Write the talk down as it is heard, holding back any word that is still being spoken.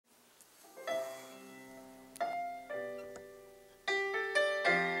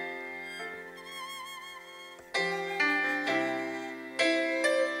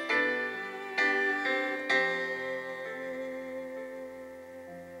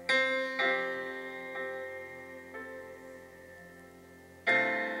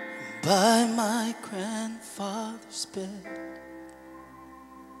by my grandfather's bed.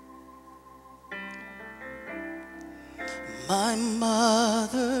 My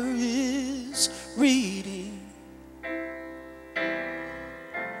mother is reading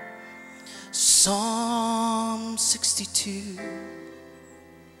Psalm 62.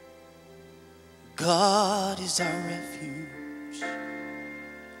 God is our refuge.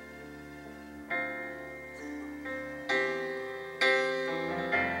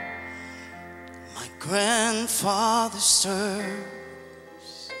 My grandfather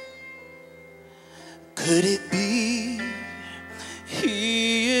stirs. Could it be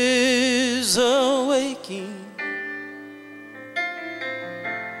he is awaking?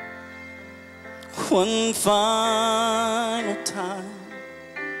 One final time,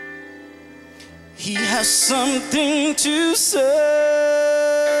 he has something to say.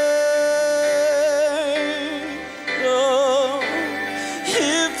 Oh,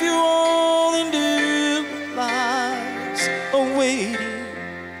 if you only knew what lies awaiting,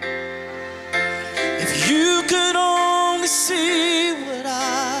 if you could only see what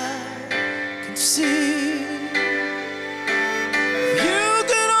I can see.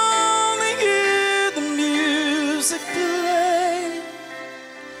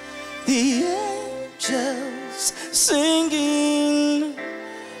 The angels singing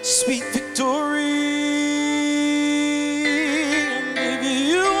sweet victory. And if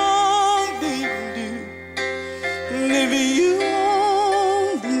you only knew, and if you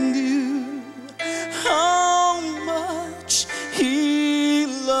only knew how much he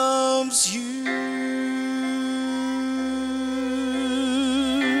loves you.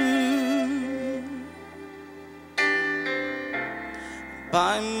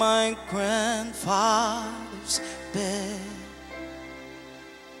 By my grandfather's bed,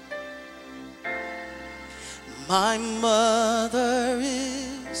 my mother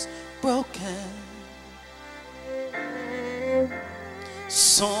is broken.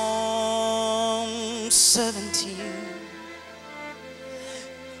 Psalm 17.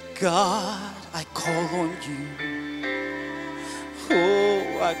 God, I call on you.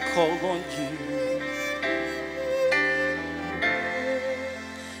 Oh, I call on you.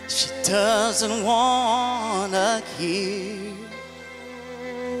 She doesn't wanna hear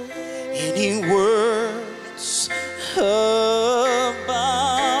any words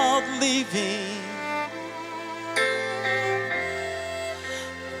about leaving.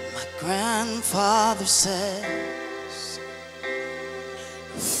 My grandfather says,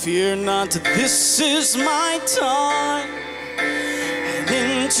 fear not, this is my time, and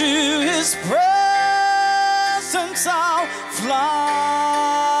into his presence I'll fly.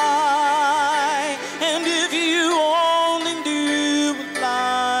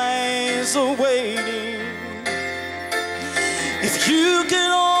 Awaiting, if you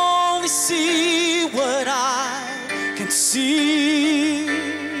can only see what I can see,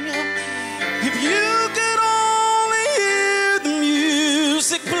 if you could only hear the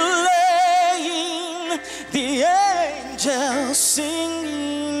music playing, the angels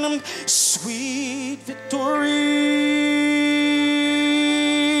singing sweet victory.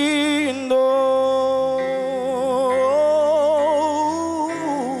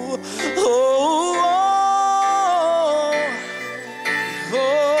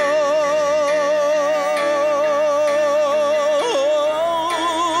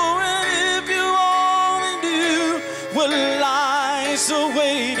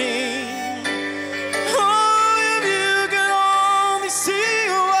 Awaiting. Oh, if you can only see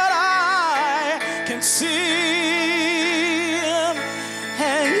what I can see,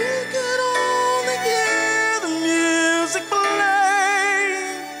 and you can only hear the music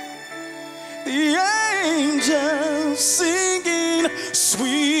play, the angels singing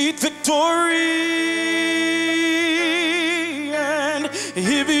sweet victory. And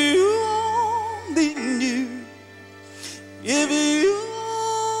if you only knew, if you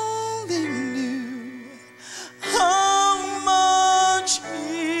only knew how much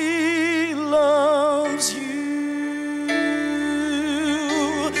he loves you,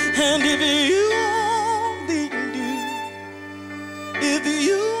 and if you only knew, if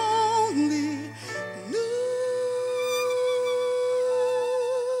you only knew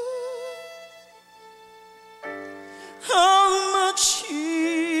how much he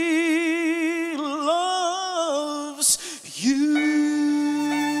loves you.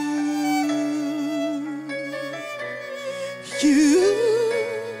 You